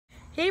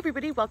Hey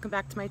everybody, welcome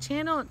back to my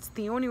channel. It's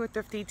Theoni with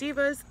Thrifty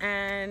Divas,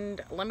 and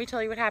let me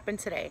tell you what happened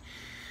today.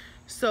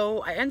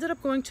 So I ended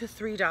up going to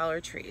 3 Dollar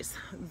Trees,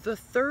 the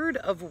third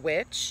of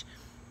which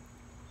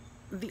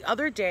the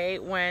other day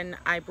when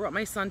I brought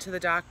my son to the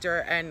doctor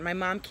and my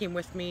mom came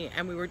with me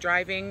and we were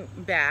driving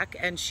back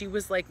and she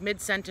was like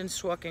mid-sentence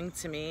talking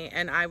to me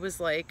and I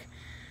was like,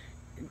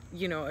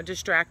 you know, a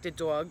distracted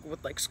dog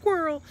with like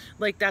squirrel,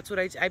 like that's what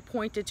I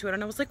pointed to it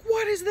and I was like,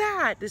 what is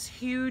that? This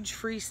huge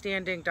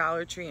freestanding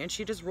Dollar Tree, and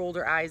she just rolled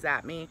her eyes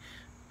at me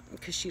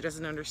because she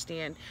doesn't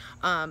understand.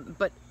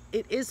 But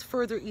it is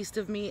further east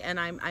of me, and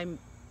I'm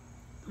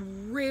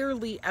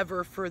rarely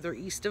ever further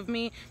east of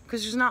me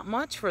because there's not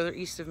much further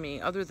east of me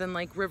other than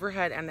like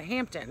Riverhead and the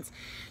Hamptons.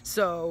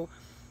 So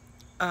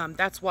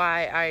that's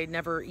why I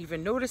never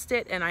even noticed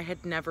it, and I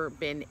had never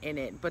been in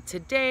it. But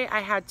today I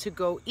had to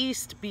go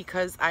east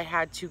because I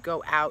had to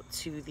go out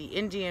to the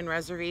Indian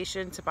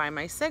reservation to buy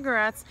my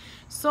cigarettes.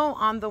 So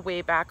on the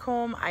way back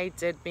home, I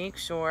did make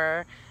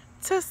sure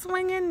to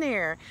swing in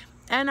there.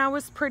 And I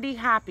was pretty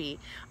happy.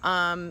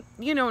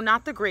 You know,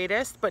 not the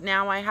greatest, but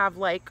now I have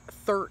like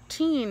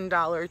 13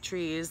 Dollar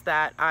Trees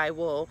that I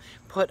will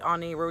put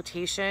on a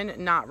rotation.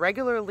 Not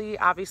regularly,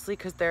 obviously,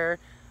 because they're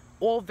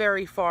all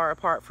very far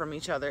apart from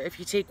each other. If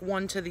you take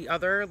one to the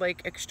other,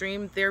 like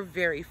extreme, they're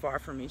very far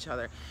from each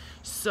other.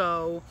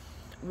 So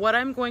what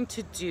I'm going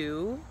to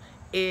do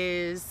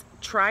is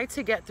try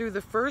to get through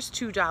the first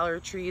 2 Dollar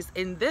Trees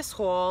in this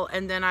haul,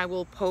 and then I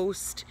will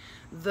post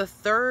the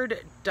third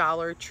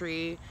Dollar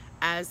Tree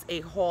as a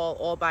haul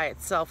all by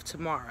itself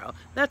tomorrow.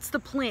 That's the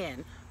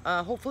plan.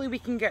 Hopefully we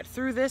can get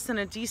through this in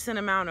a decent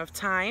amount of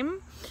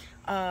time.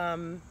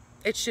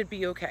 It should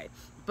be okay.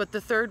 But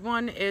the third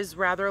one is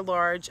rather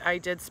large. I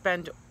did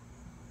spend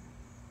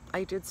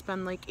like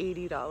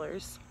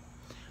 $80.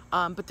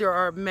 But there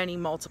are many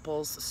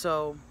multiples,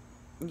 so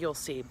you'll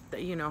see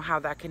that, you know, how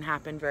that can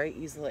happen very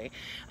easily.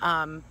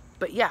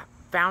 But yeah,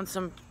 found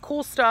some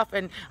cool stuff,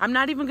 and I'm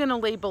not even gonna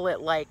label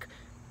it like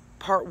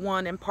part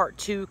 1 and part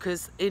 2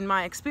 because in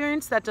my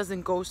experience that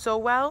doesn't go so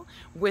well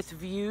with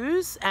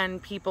views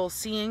and people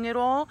seeing it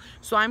all.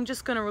 So I'm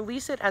just going to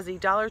release it as a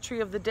Dollar Tree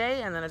of the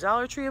day, and then a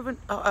Dollar Tree of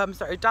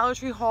a Dollar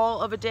Tree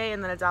haul of a day,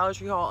 and then a Dollar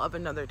Tree haul of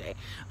another day.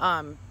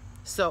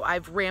 So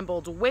I've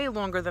rambled way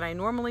longer than I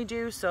normally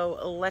do, so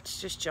let's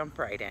just jump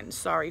right in.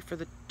 Sorry for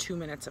the 2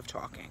 minutes of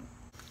talking.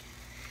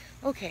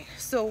 Okay,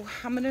 so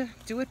I'm gonna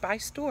do it by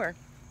store.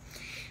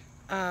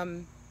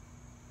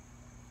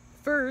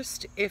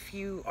 First, if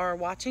you are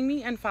watching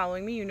me and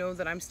following me, you know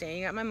that I'm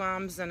staying at my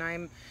mom's and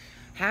I'm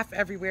half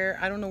everywhere.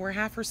 I don't know where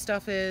half her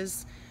stuff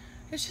is.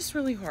 It's just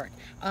really hard.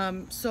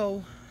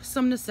 So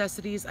some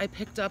necessities. I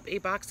picked up a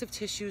box of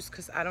tissues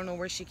because I don't know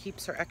where she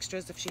keeps her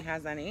extras if she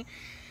has any.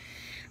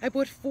 I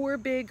bought 4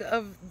 big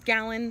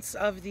gallons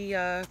of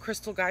the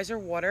Crystal Geyser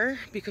water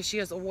because she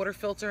has a water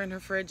filter in her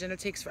fridge and it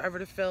takes forever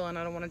to fill and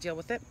I don't want to deal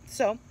with it.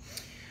 So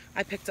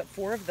I picked up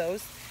 4 of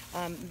those.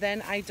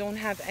 Then I don't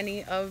have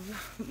any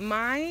of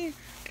my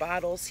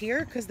bottles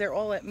here because they're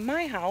all at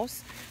my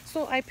house.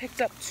 So I picked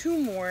up 2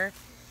 more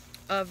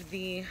of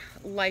the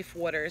Life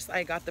Waters.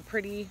 I got the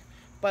pretty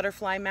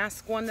butterfly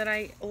mask one that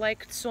I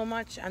liked so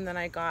much, and then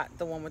I got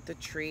the one with the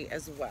tree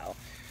as well.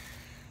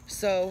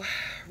 So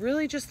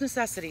really just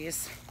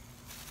necessities.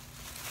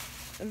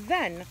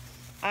 Then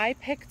I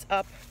picked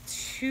up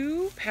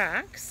 2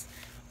 packs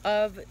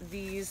of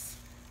these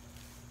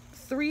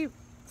 3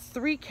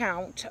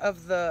 count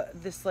of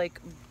this like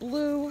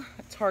blue,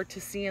 it's hard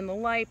to see in the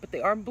light, but they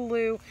are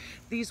blue,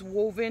 these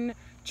woven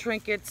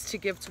trinkets to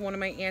give to one of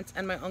my aunts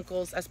and my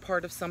uncles as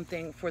part of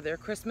something for their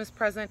Christmas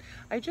present.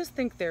 I just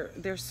think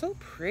they're so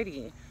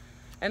pretty.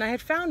 And I had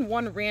found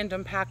one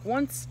random pack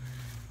once,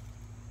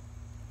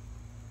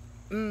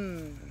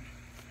 and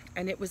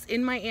it was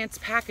in my aunt's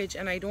package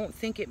and I don't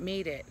think it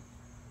made it.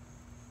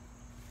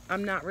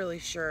 I'm not really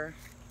sure.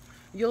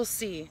 You'll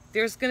see.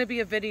 There's going to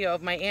be a video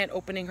of my aunt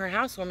opening her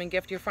housewarming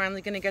gift. You're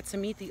finally going to get to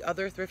meet the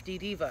other Thrifty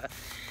Diva.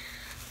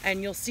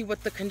 And you'll see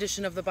what the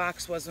condition of the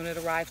box was when it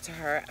arrived to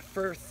her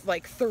for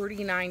like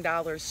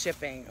 $39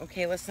 shipping.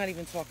 Okay, let's not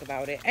even talk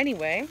about it.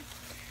 Anyway,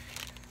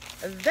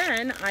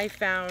 then I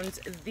found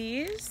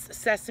these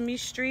Sesame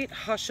Street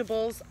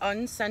Hushables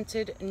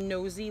unscented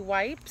nosy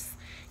wipes.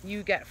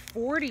 You get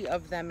 40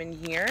 of them in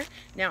here.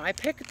 Now I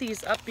picked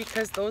these up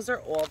because those are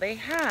all they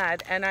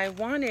had, and I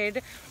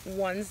wanted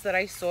ones that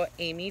I saw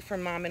Amy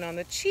from Mom and on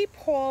the Cheap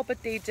haul,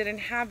 but they didn't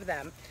have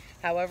them.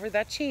 However,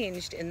 that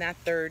changed in that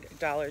third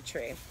Dollar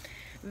Tree.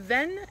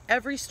 Then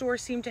every store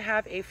seemed to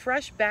have a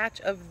fresh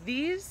batch of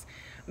these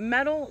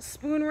metal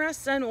spoon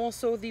rests and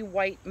also the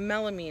white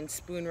melamine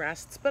spoon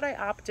rests, but I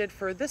opted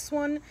for this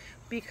one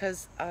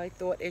because I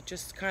thought it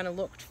just kind of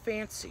looked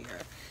fancier.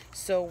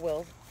 So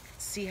we'll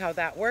see how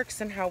that works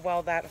and how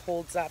well that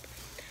holds up.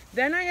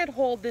 Then I had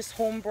hauled this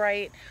Home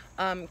Bright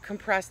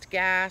compressed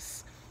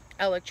gas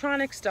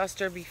electronics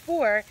duster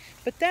before,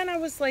 but then I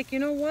was like, you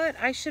know what,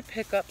 I should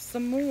pick up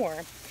some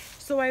more.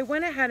 So I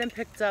went ahead and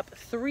picked up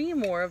 3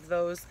 more of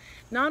those,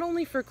 not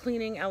only for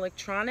cleaning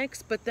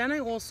electronics, but then I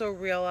also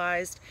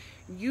realized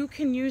You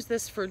can use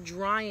this for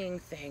drying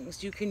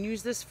things. You can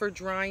use this for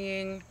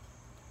drying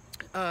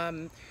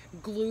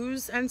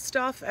glues and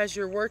stuff as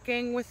you're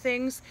working with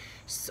things,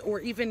 or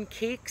even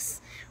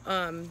cakes.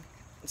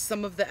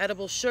 Some of the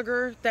edible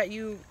sugar that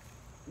you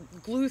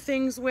glue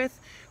things with,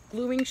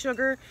 gluing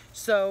sugar.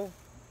 So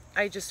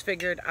I just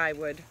figured I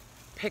would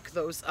pick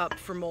those up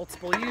for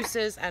multiple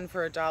uses, and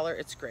for $1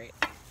 it's great.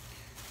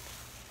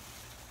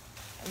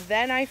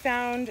 Then I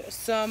found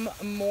some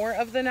more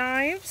of the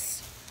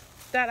knives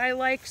that I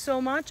like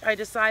so much. I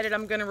decided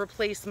I'm going to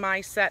replace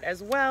my set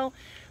as well.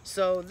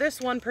 So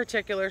this one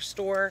particular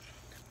store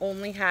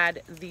only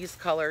had these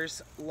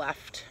colors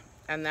left,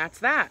 and that's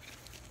that.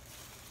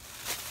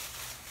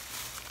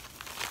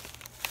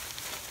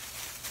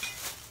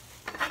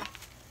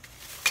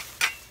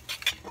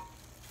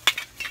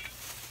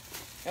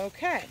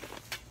 Okay.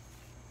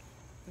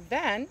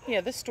 Then,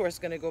 yeah, this store's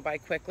going to go by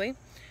quickly.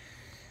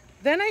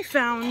 Then I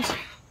found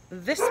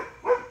this,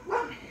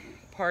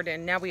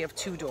 pardon, now we have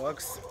 2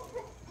 dogs.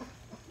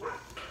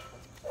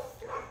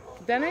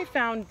 Then I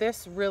found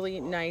this really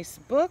nice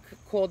book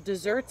called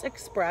Desserts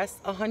Express,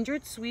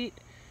 100 Sweet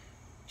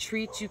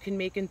Treats You Can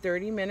Make in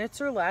 30 Minutes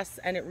or Less,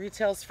 and it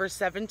retails for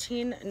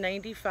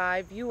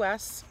 $17.95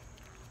 US.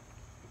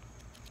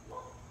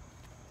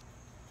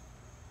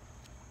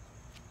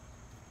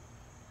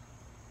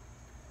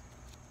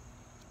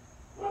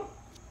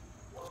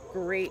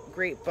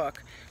 Great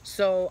book.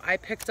 So I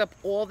picked up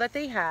all that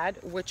they had,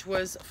 which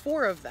was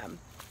 4 of them.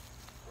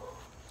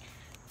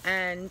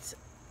 And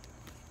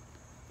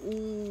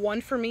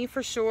one for me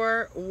for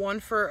sure, one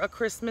for a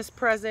Christmas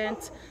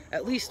present,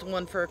 at least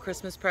one for a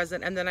Christmas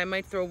present, and then I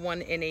might throw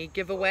one in a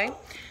giveaway.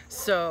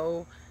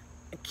 So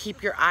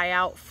keep your eye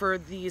out for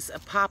these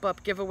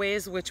pop-up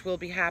giveaways, which will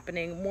be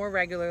happening more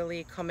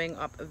regularly, coming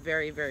up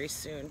very, very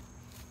soon.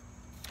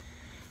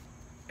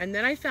 And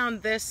then I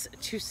found this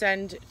to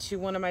send to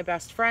one of my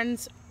best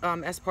friends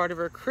as part of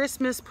her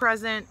Christmas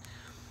present.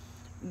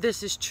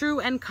 This is True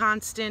and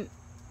Constant.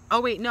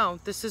 Oh wait, no,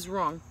 this is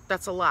wrong.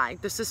 That's a lie.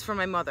 This is for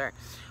my mother.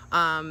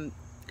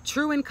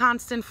 True and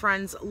Constant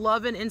Friends,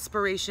 Love and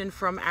Inspiration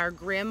from Our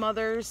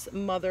Grandmothers,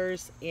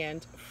 Mothers,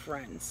 and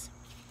Friends.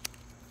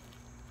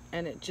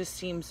 And it just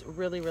seems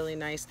really, really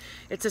nice.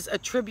 It says, a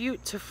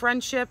tribute to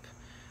friendship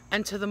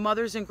and to the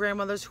mothers and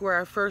grandmothers who are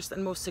our first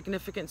and most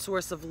significant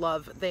source of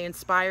love. They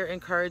inspire,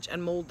 encourage,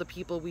 and mold the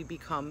people we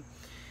become.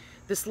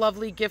 This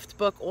lovely gift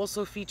book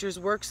also features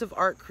works of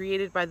art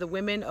created by the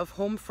women of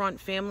Homefront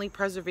Family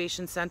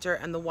Preservation Center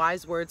and the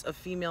wise words of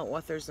female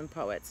authors and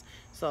poets.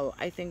 So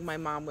I think my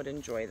mom would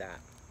enjoy that.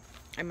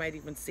 I might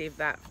even save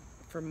that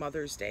for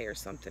Mother's Day or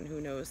something,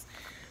 who knows.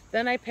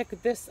 Then I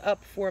picked this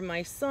up for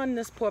my son,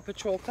 this Paw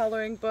Patrol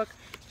coloring book,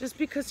 just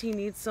because he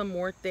needs some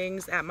more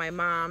things at my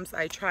mom's.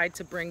 I tried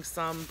to bring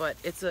some, but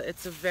it's a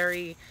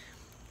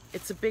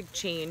big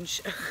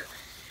change.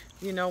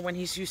 You know, when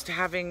he's used to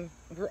having,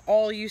 we're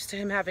all used to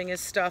him having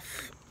his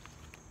stuff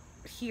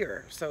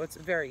here, so it's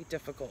very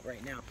difficult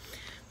right now.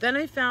 Then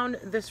I found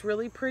this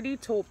really pretty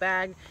tote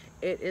bag.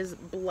 It is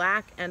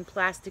black and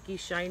plasticky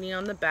shiny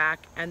on the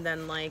back, and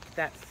then like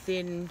that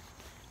thin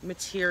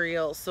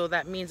material, so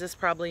that means it's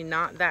probably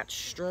not that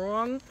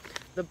strong.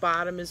 The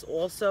bottom is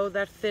also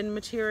that thin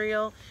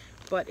material,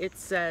 but it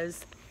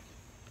says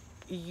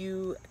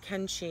you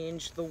can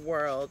change the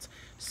world.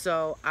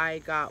 So I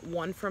got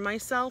one for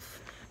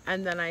myself,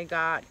 and then I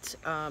got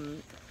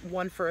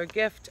one for a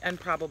gift, and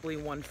probably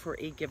one for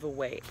a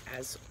giveaway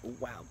as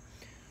well.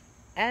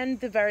 And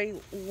the very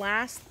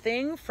last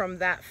thing from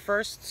that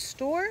first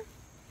store,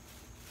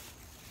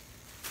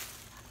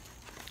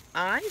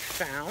 I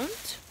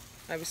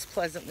was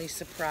pleasantly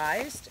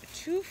surprised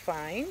to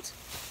find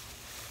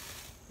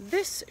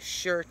this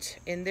shirt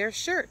in their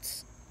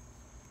shirts.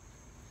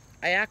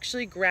 I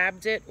actually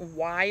grabbed it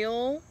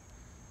while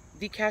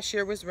the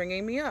cashier was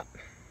ringing me up.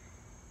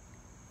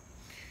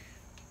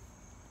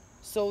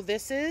 So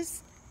this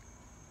is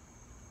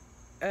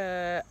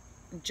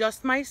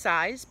Just My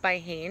Size by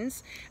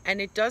Hanes, and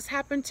it does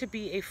happen to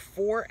be a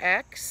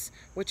 4X,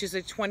 which is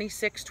a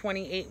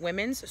 26-28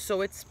 women's,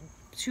 so it's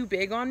too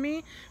big on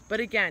me. But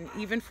again,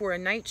 even for a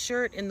night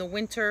shirt in the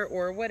winter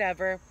or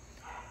whatever,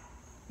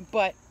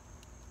 but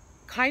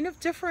kind of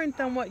different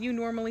than what you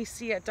normally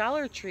see at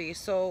Dollar Tree.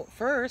 So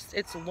first,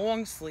 it's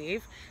long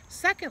sleeve.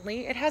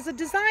 Secondly, it has a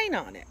design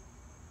on it.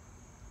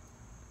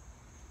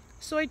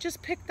 So I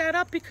just picked that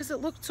up because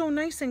it looked so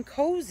nice and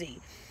cozy.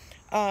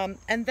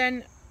 And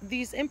then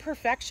these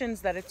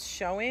imperfections that it's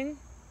showing,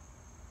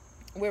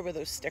 where were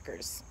those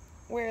stickers?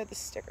 Where are the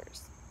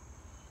stickers?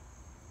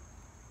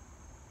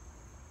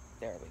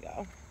 There we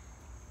go.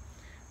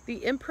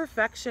 The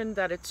imperfection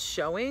that it's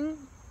showing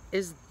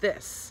is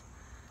this.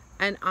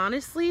 And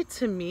honestly,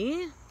 to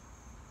me,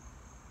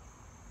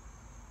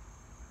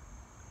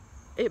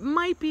 it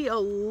might be a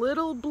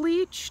little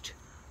bleached,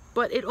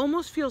 but it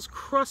almost feels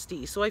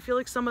crusty. So I feel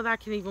like some of that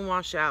can even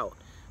wash out.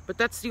 But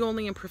that's the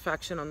only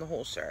imperfection on the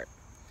whole shirt.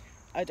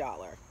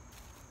 $1.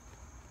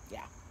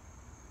 Yeah.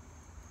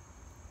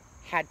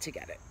 Had to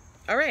get it.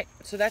 All right,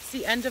 so that's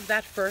the end of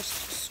that first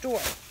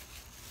store.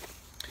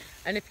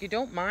 And if you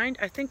don't mind,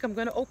 I think I'm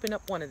going to open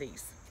up one of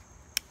these.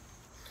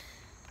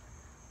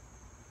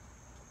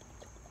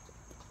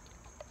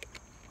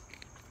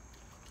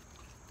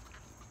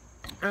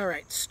 All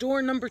right,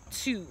 store number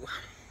 2.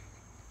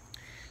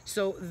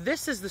 So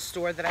this is the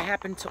store that I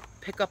happened to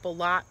pick up a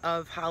lot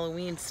of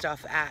Halloween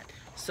stuff at.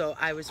 So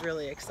I was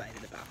really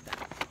excited about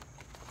that.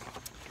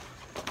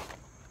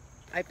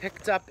 I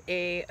picked up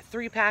a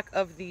 3-pack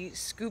of the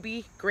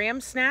Scooby Graham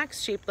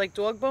snacks shaped like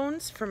dog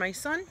bones for my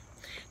son.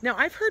 Now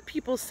I've heard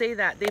people say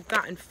that they've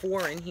gotten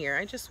 4 in here.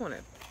 I just want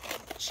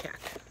to check.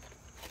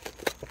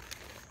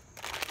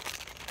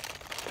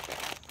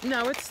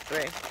 No, it's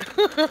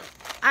 3.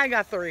 I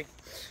got 3.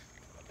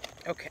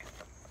 Okay.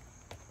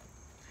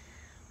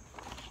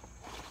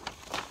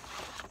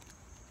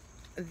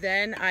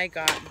 Then I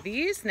got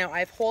these. Now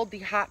I've hauled the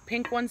hot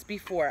pink ones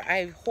before.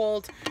 I've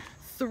hauled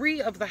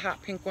 3 of the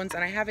hot pink ones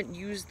and I haven't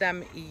used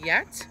them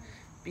yet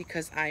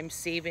because I'm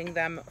saving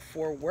them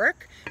for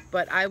work.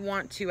 But I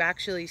want to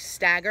actually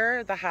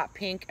stagger the hot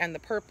pink and the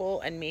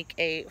purple and make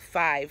a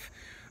 5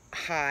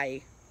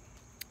 high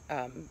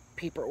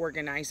paper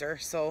organizer.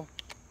 So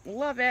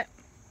love it.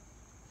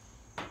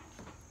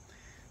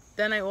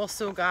 Then I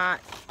also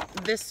got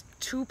this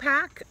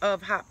 2-pack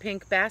of hot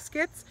pink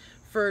baskets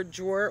for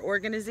drawer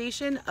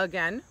organization,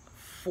 again,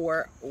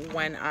 for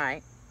when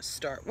I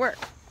start work.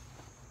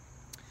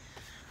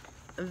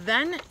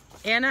 Then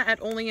Anna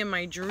at Only in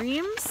My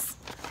Dreams.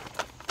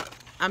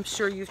 I'm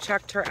sure you've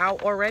checked her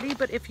out already,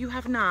 but if you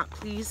have not,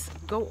 please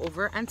go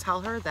over and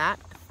tell her that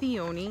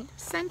Theoni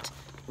sent,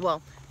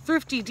 well,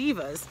 Thrifty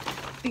Divas,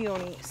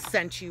 Theoni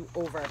sent you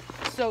over.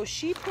 So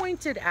she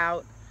pointed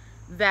out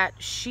that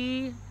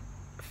she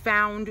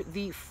found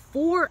the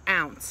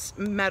 4-ounce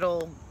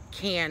metal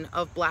can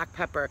of black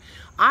pepper.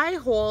 I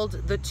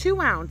hauled the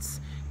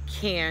 2-ounce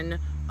can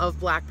of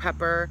black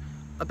pepper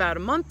about a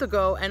month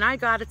ago, and I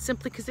got it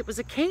simply because it was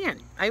a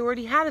can. I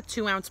already had a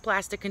 2-ounce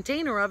plastic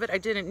container of it. I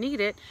didn't need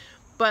it,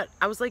 but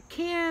I was like,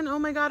 can, oh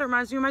my God, it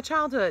reminds me of my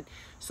childhood.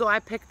 So I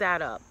picked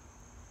that up.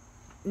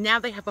 Now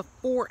they have a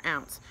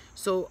 4-ounce.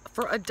 So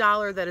for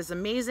 $1, that is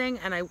amazing.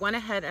 And I went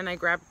ahead and I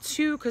grabbed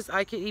 2 because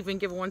I could even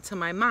give one to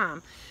my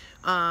mom.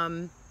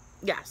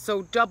 Yeah,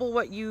 so double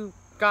what you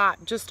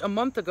got just a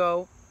month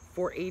ago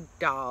for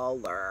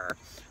 $1.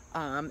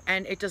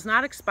 And it does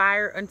not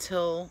expire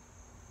until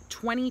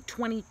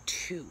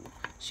 2022.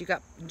 So you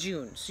got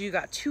June. So you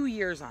got 2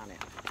 years on it.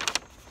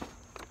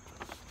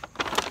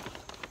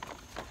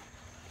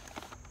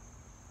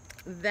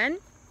 Then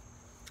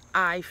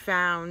I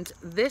found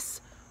this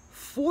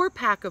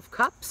 4-pack of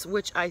cups,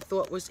 which I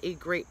thought was a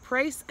great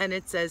price. And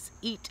it says,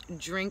 eat,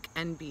 drink,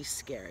 and be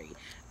scary.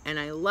 And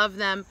I love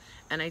them,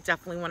 and I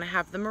definitely want to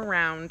have them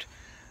around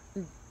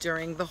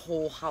during the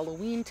whole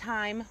Halloween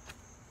time.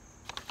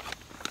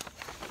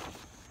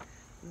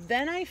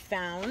 Then I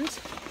found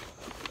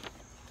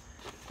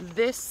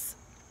this,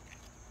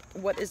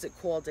 what is it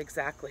called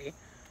exactly?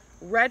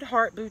 Red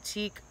Heart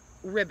Boutique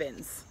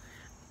ribbons.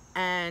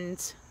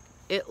 And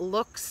it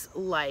looks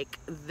like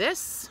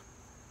this.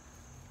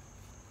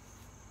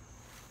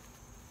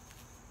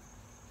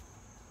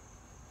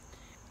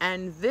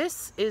 And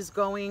this is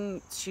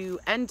going to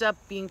end up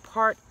being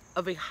part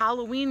of a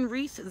Halloween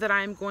wreath that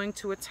I'm going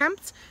to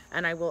attempt,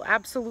 and I will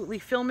absolutely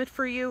film it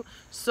for you.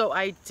 So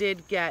I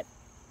did get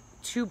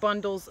 2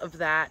 bundles of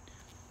that,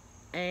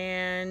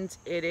 and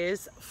it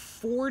is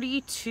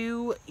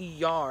 42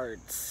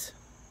 yards.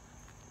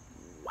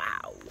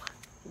 Wow.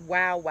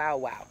 Wow, wow,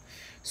 wow.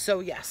 So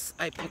yes,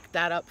 I picked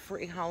that up for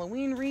a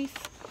Halloween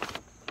wreath.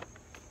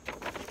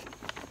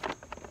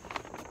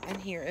 And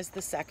here is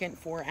the second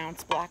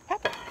 4-ounce black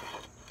pepper.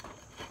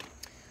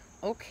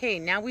 Okay,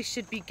 now we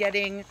should be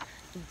getting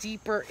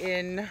deeper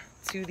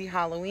into the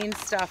Halloween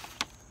stuff.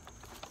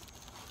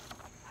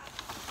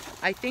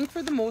 I think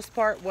for the most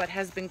part, what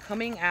has been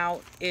coming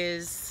out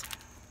is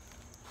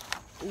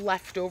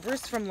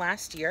leftovers from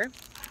last year,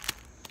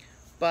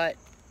 but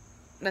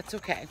that's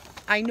okay.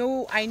 I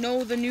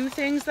know the new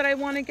things that I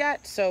want to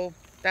get, so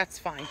that's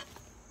fine.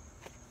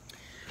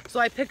 So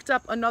I picked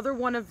up another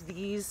one of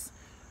these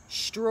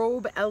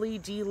strobe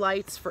LED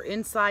lights for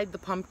inside the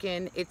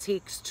pumpkin. It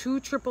takes 2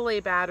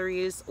 AAA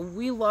batteries.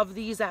 We love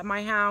these at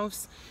my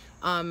house,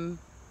 and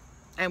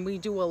we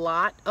do a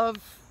lot of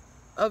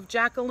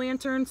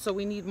jack-o'-lanterns, so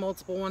we need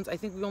multiple ones. I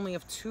think we only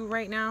have 2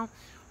 right now,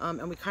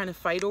 and we kind of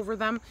fight over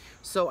them.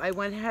 So I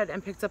went ahead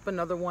and picked up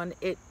another one.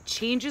 It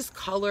changes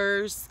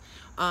colors.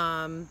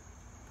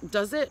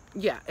 Does it?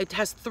 Yeah, it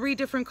has 3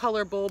 different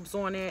color bulbs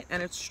on it,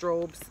 and it's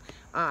strobes.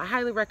 I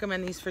highly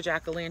recommend these for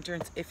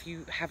jack-o'-lanterns if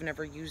you have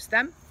never used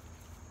them.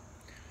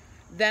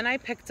 Then I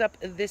picked up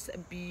this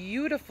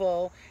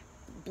beautiful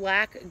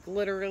black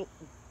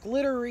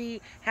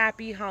glittery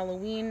Happy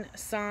Halloween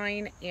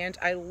sign, and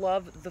I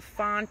love the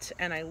font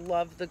and I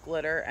love the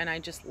glitter, and I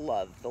just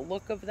love the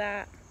look of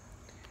that.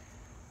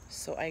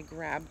 So I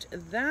grabbed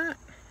that.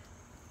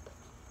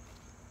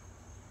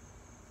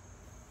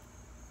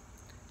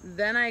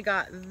 Then I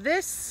got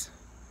this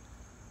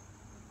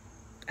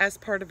as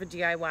part of a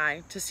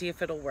DIY to see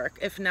if it'll work.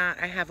 If not,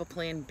 I have a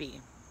plan B.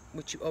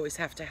 which you always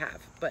have to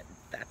have, but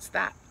that's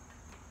that.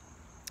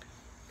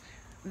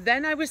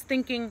 Then I was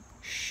thinking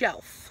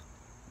shelf.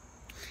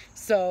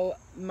 So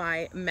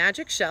my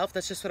magic shelf,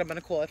 that's just what I'm going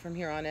to call it from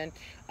here on in.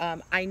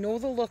 I know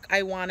the look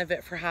I want of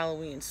it for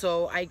Halloween.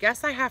 So I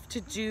guess I have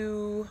to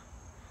do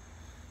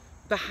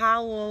the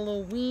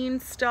Halloween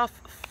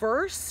stuff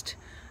first,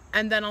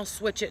 and then I'll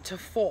switch it to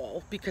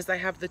fall because I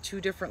have the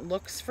two different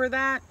looks for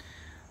that.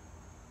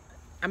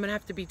 I'm going to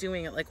have to be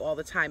doing it like all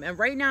the time. And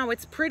right now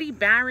it's pretty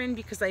barren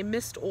because I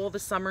missed all the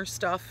summer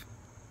stuff.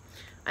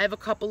 I have a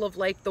couple of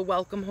like the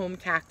welcome home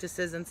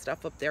cactuses and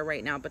stuff up there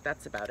right now, but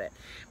that's about it.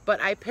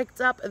 But I picked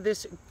up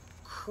this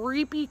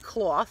creepy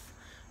cloth,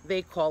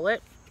 they call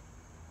it,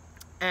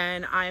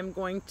 and I'm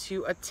going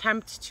to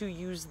attempt to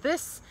use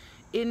this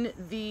in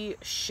the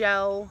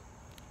shell.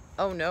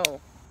 Oh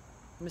no,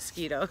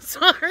 mosquito,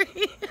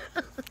 sorry.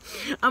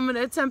 I'm going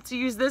to attempt to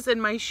use this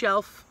in my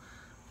shelf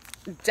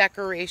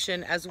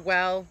decoration as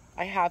well.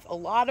 I have a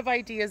lot of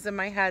ideas in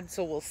my head,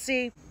 so we'll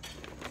see.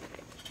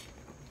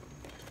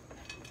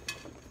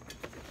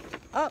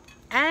 Oh,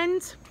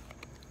 and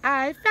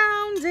I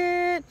found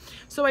it.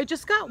 So I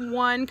just got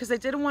one because I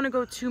didn't want to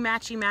go too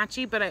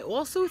matchy-matchy, but I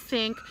also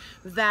think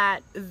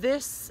that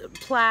this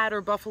plaid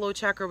or buffalo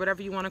check or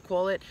whatever you want to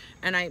call it,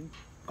 and I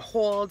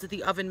hauled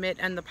the oven mitt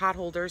and the pot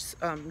holders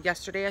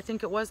yesterday, I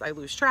think it was. I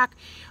lose track.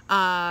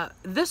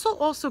 This will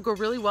also go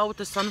really well with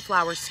the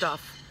sunflower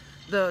stuff,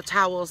 the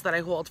towels that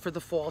I hauled for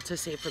the fall to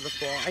save for the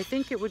fall. I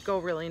think it would go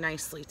really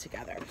nicely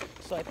together.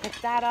 So I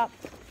picked that up.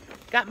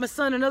 Got my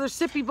son another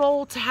sippy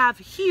bowl to have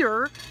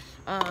here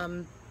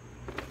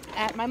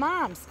at my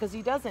mom's because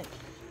he doesn't.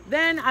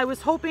 Then I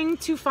was hoping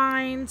to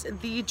find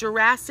the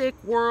Jurassic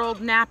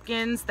World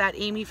napkins that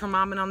Amy from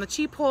Mom and on the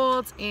Cheap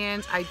holds,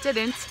 and I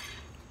didn't.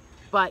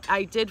 But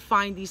I did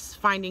find these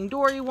Finding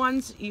Dory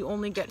ones. You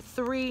only get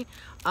 3.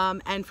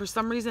 And for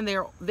some reason,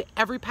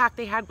 every pack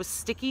they had was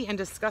sticky and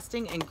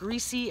disgusting and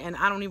greasy, and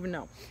I don't even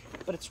know.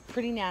 But it's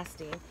pretty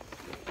nasty.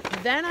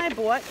 Then I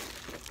bought,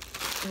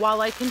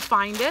 while I can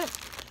find it,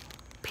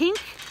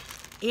 pink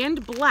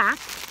and black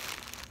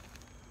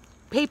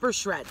paper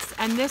shreds,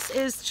 and this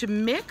is to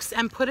mix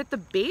and put at the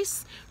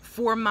base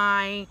for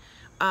my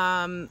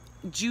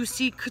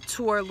Juicy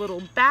Couture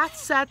little bath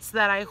sets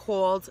that I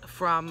hauled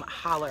from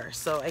Holler.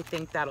 So I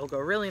think that'll go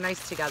really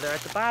nice together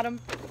at the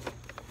bottom.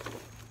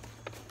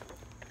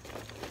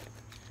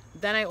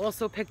 Then I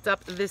also picked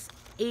up this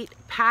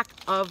 8-pack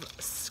of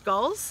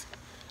skulls,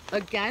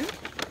 again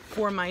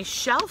for my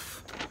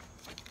shelf.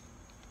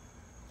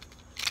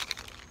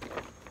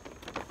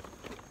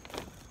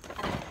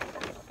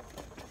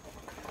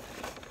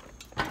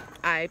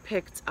 I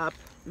picked up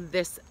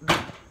this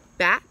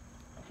bat,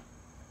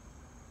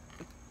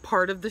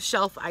 part of the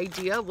shelf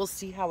idea. We'll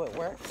see how it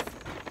works.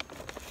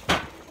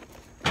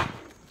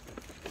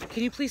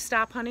 Can you please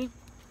stop, honey?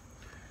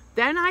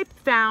 Then I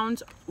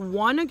found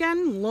one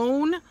again,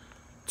 lone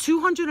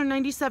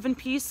 297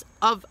 piece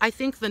of, I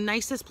think, the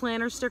nicest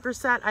planner sticker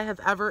set I have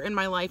ever in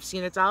my life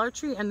seen at Dollar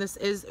Tree, and this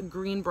is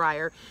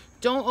Greenbrier.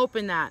 Don't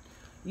open that.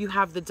 You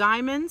have the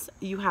diamonds,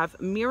 you have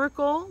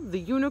Miracle, the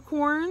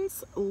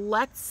unicorns,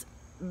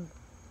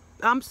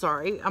 I'm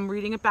sorry, I'm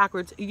reading it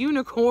backwards.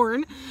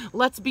 Unicorn,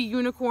 Let's Be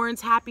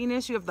Unicorns,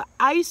 Happiness. You have the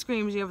ice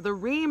creams, you have the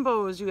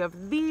rainbows, you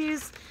have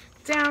these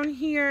down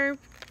here.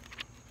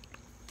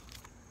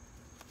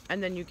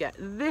 And then you get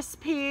this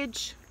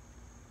page.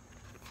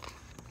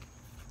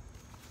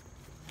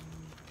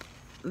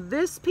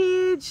 This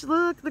page,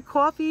 look, the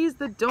coffees,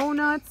 the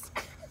donuts.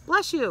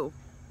 Bless you.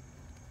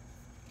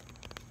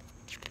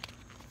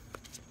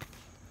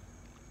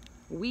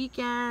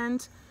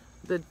 Weekend,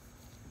 the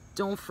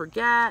don't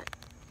forget.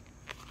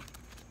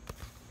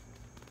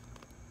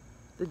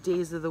 The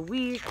days of the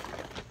week.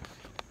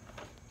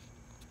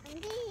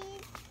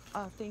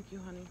 Oh, thank you,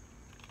 honey.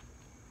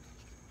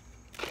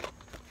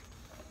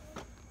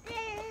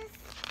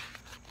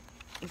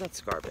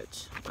 That's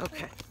garbage.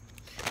 Okay.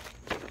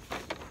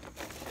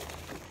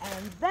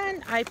 And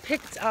then I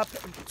picked up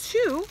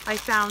 2. I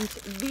found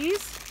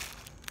these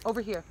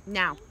over here.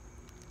 Now,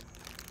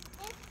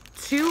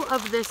 2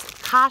 of this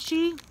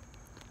Kashi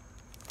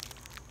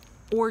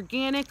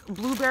organic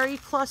blueberry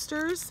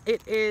clusters.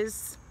 It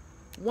is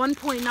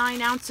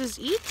 1.9 ounces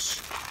each,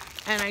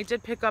 and I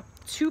did pick up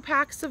 2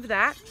 packs of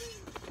that.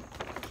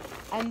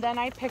 And then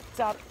I picked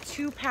up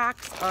 2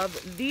 packs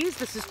of these.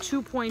 This is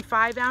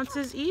 2.5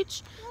 ounces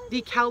each.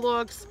 The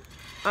Kellogg's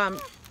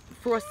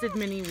Frosted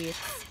Mini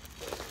Wheats.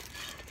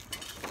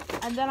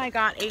 And then I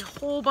got a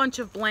whole bunch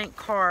of blank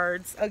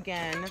cards.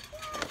 Again,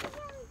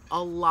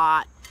 a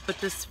lot, but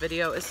this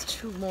video is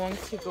too long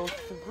to go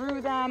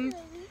through them.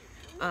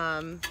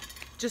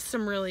 Just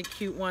some really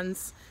cute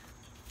ones.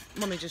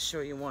 Let me just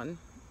show you one.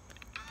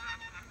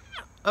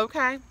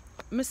 Okay,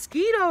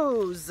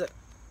 mosquitoes.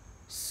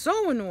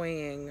 So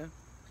annoying.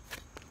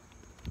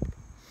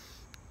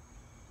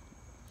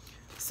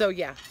 So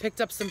yeah,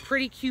 picked up some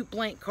pretty cute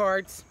blank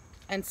cards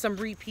and some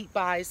repeat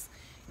buys.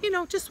 You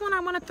know, just when I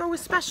want to throw a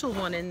special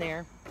one in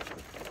there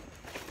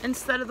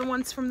instead of the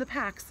ones from the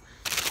packs.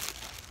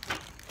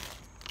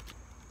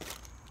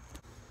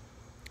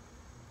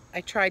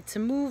 I tried to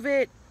move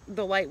it.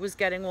 The light was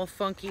getting all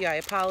funky. I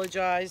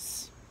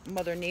apologize.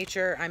 Mother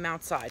Nature, I'm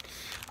outside.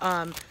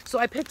 So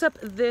I picked up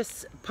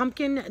this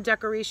pumpkin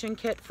decoration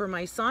kit for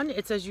my son.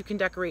 It says you can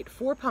decorate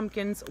 4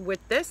 pumpkins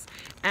with this,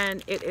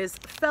 and it is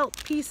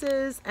felt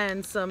pieces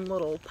and some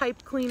little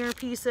pipe cleaner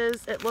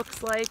pieces, it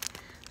looks like.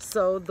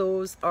 So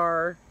those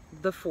are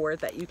the 4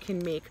 that you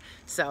can make.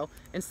 So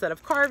instead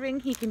of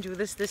carving, he can do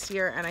this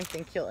year, and I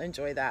think he'll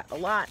enjoy that a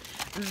lot.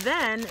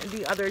 Then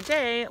the other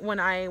day when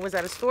I was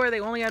at a store,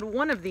 they only had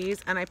 1 of these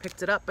and I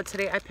picked it up, but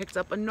today I picked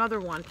up another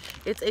one.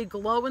 It's a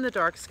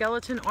glow-in-the-dark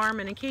skeleton arm,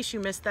 and in case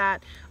you missed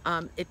that,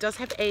 it does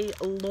have a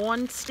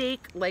lawn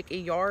stake, like a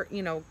yard,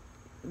 you know,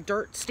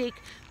 dirt stake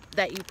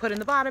that you put in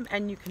the bottom,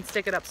 and you can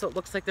stick it up so it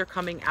looks like they're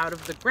coming out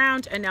of the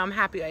ground. And now I'm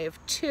happy I have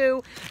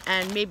 2,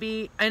 and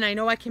maybe, and I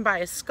know I can buy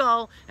a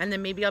skull, and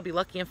then maybe I'll be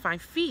lucky and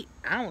find feet.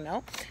 I don't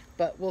know,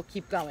 but we'll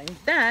keep going.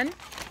 Then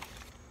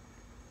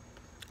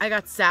I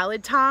got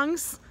salad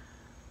tongs.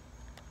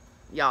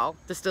 Y'all,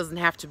 this doesn't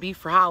have to be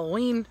for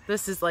Halloween.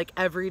 This is like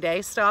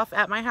everyday stuff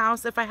at my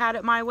house if I had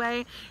it my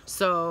way.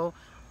 So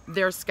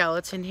they're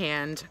skeleton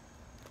hand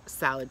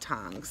salad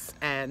tongs,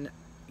 and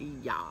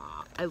yeah,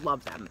 I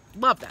love them.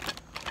 Love them.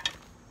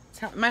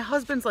 My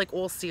husband's like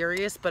all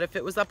serious, but if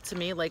it was up to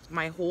me, like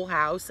my whole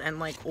house and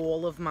like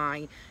all of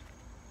my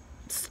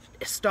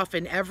stuff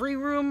in every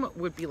room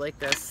would be like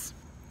this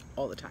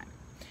all the time.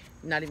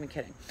 Not even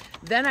kidding.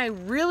 Then I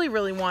really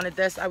wanted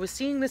this. I was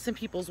seeing this in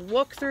people's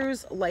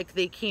walkthroughs, like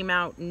they came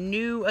out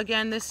new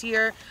again this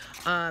year.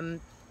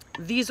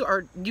 These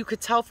are, you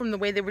could tell from the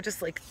way they were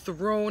just like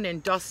thrown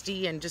and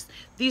dusty, and just,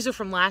 these are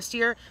from last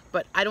year,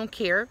 but I don't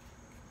care.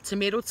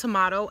 Tomato,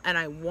 tomato, and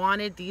I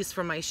wanted these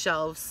for my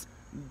shelves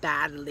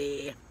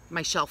badly.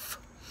 My shelf,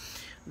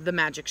 the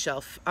magic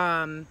shelf.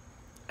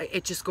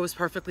 It just goes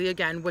perfectly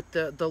again with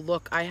the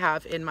look I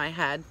have in my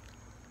head.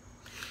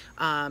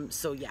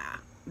 So yeah,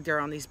 they're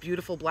on these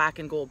beautiful black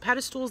and gold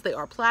pedestals. They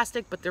are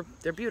plastic, but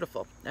they're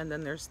beautiful. And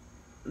then there's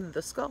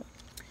the skull.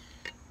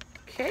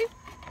 Okay.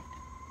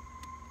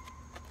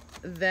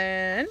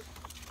 Then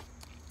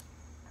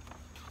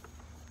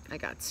I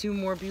got 2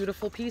 more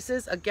beautiful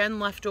pieces, again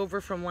left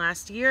over from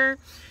last year.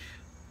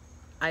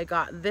 I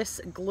got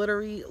this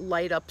glittery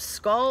light up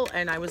skull,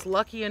 and I was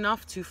lucky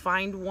enough to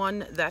find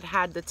one that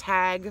had the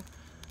tag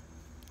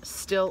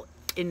still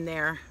in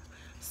there.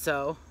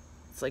 So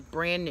it's like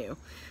brand new.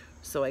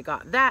 So I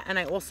got that, and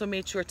I also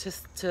made sure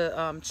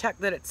to check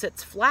that it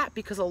sits flat,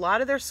 because a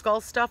lot of their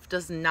skull stuff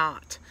does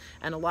not.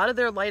 And a lot of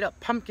their light up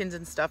pumpkins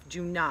and stuff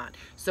do not.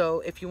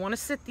 So if you want to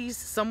sit these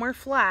somewhere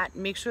flat,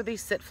 make sure they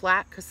sit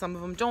flat, because some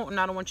of them don't, and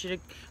I don't want you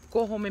to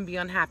go home and be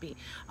unhappy.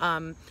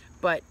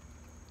 But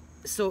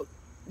so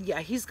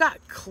yeah, he's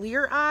got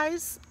clear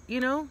eyes, you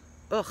know,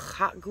 ugh,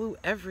 hot glue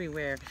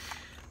everywhere.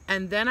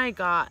 And then I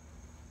got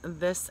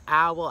this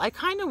owl. I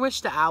kind of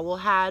wish the owl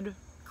had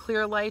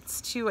clear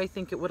lights too. I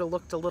think it would have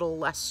looked a little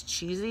less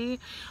cheesy,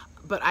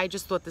 but I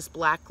just thought this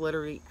black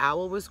glittery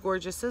owl was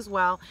gorgeous as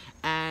well.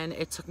 And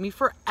it took me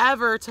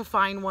forever to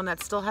find one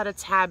that still had a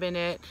tab in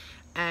it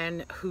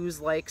and whose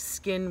like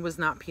skin was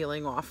not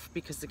peeling off,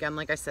 because again,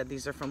 like I said,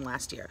 these are from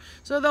last year.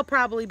 So they'll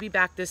probably be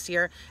back this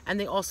year. And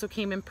they also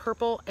came in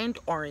purple and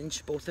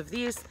orange, both of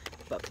these,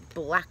 but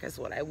black is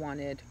what I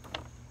wanted.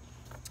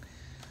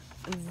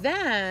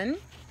 Then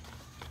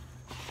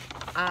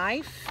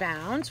I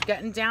found,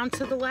 getting down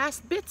to the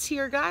last bits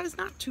here, guys,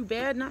 not too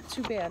bad, not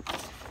too bad.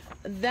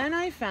 Then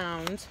I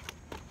found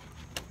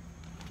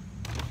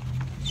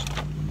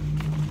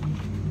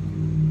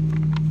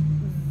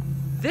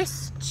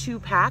this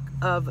 2-pack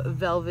of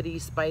velvety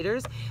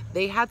spiders.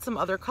 They had some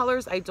other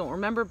colors, I don't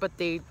remember, but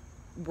they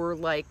were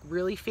like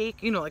really fake,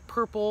 you know, like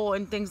purple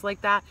and things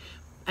like that.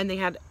 And they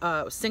had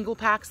single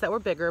packs that were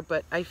bigger,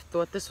 but I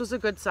thought this was a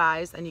good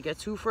size, and you get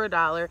 2 for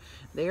 $1.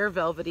 They are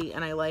velvety,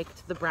 and I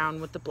liked the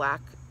brown with the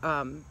black,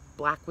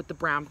 black with the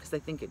brown, because I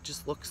think it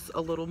just looks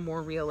a little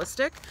more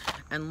realistic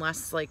and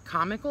less like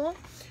comical.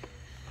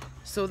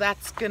 So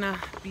that's gonna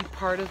be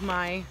part of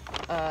my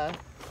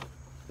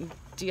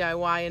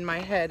DIY in my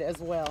head as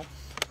well.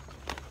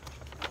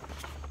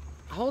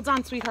 Hold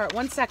on, sweetheart,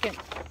 1 second.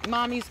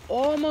 Mommy's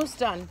almost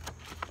done.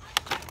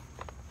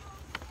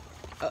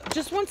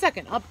 Just 1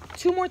 second.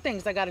 2 more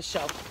things I gotta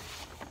show.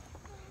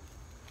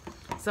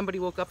 Somebody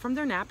woke up from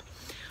their nap.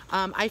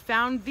 I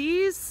found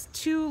these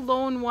 2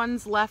 lone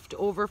ones left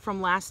over from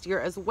last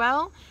year as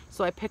well,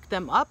 so I picked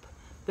them up.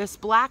 This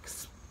black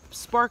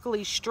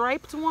sparkly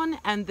striped one,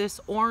 and this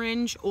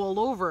orange all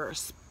over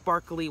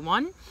sparkly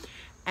one.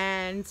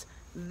 And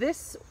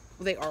this,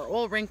 they are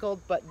all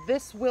wrinkled, but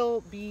this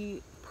will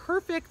be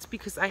perfect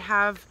because I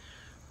have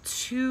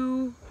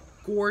 2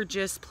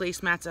 gorgeous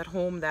placemats at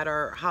home that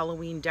are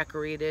Halloween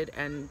decorated,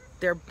 and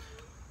they're,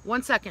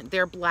 1 second,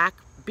 they're black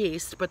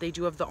based, but they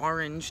do have the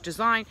orange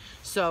design.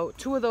 So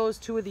 2 of those,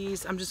 2 of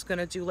these, I'm just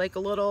gonna do like a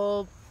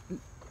little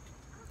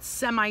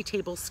semi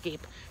tablescape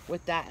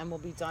with that, and we'll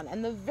be done.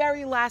 And the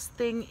very last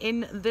thing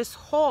in this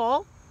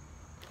haul,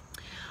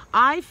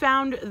 I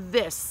found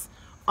this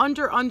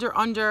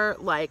under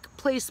like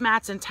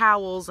placemats and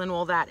towels and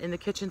all that in the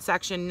kitchen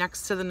section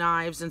next to the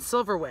knives and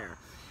silverware.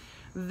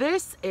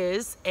 This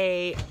is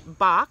a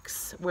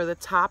box where the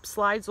top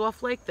slides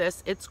off like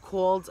this. It's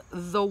called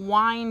the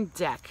Wine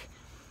Deck.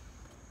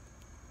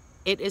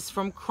 It is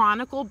from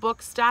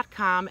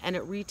chroniclebooks.com and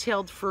it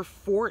retailed for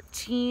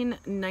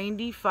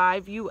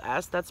 $14.95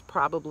 US. That's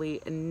probably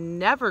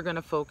never going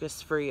to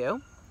focus for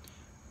you,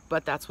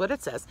 but that's what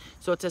it says.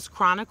 So it says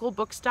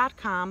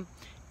chroniclebooks.com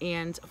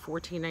and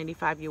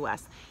 $14.95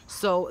 US.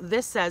 So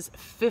this says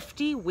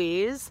 50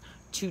 ways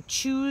to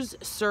choose,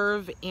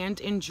 serve,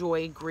 and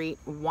enjoy great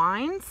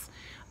wines.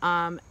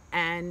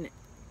 And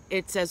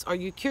it says, are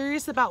you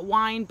curious about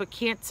wine but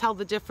can't tell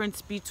the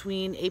difference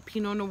between a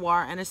Pinot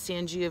Noir and a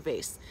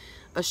Sangiovese,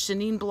 a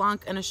Chenin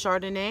Blanc and a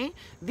Chardonnay?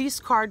 These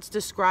cards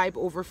describe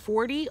over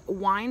 40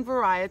 wine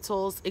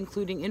varietals,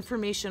 including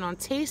information on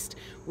taste,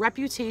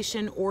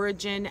 reputation,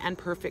 origin, and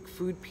perfect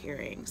food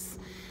pairings.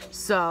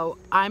 So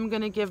I'm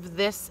gonna give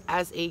this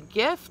as a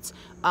gift,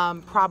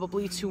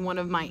 probably to one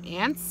of my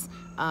aunts,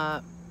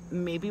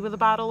 maybe with a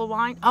bottle of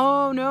wine.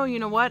 Oh no, you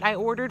know what? I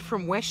ordered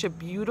from Wish a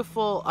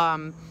beautiful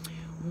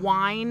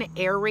wine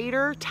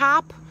aerator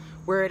top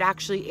where it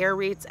actually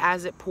aerates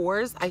as it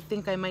pours. I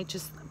think I might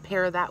just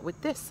pair that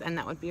with this, and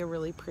that would be a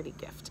really pretty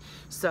gift.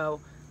 So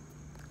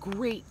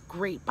great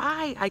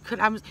buy.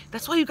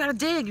 That's why you gotta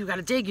dig.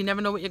 You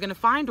never know what you're gonna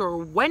find or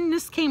when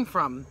this came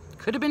from.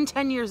 Could have been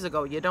 10 years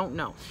ago, you don't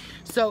know.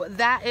 So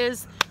that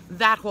is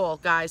that haul,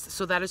 guys.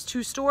 So that is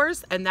 2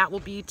 stores, and that will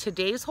be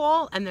today's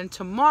haul, and then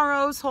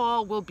tomorrow's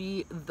haul will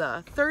be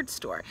the 3rd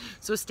store.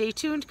 So stay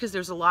tuned because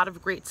there's a lot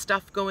of great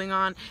stuff going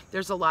on.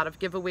 There's a lot of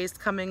giveaways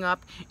coming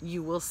up.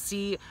 You will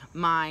see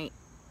my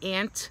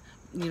aunt,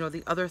 you know,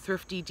 the other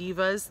Thrifty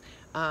Divas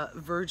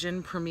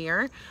virgin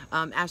premiere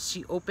as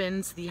she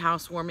opens the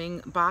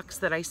housewarming box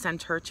that I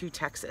sent her to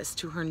Texas,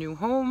 to her new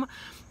home.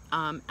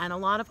 And a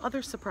lot of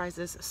other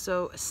surprises,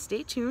 so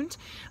stay tuned.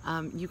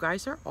 You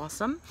guys are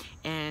awesome,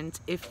 and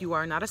if you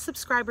are not a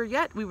subscriber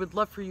yet, we would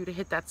love for you to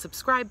hit that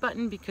subscribe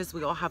button because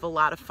we all have a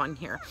lot of fun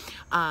here,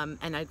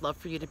 and I'd love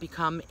for you to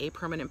become a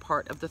permanent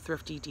part of the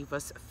Thrifty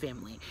Divas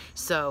family.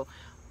 So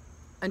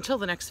until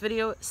the next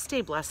video, stay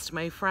blessed,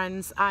 my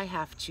friends. I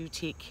have to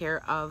take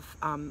care of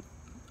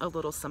a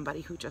little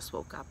somebody who just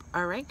woke up.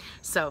 All right,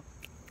 so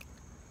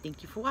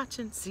thank you for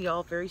watching. See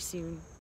y'all very soon.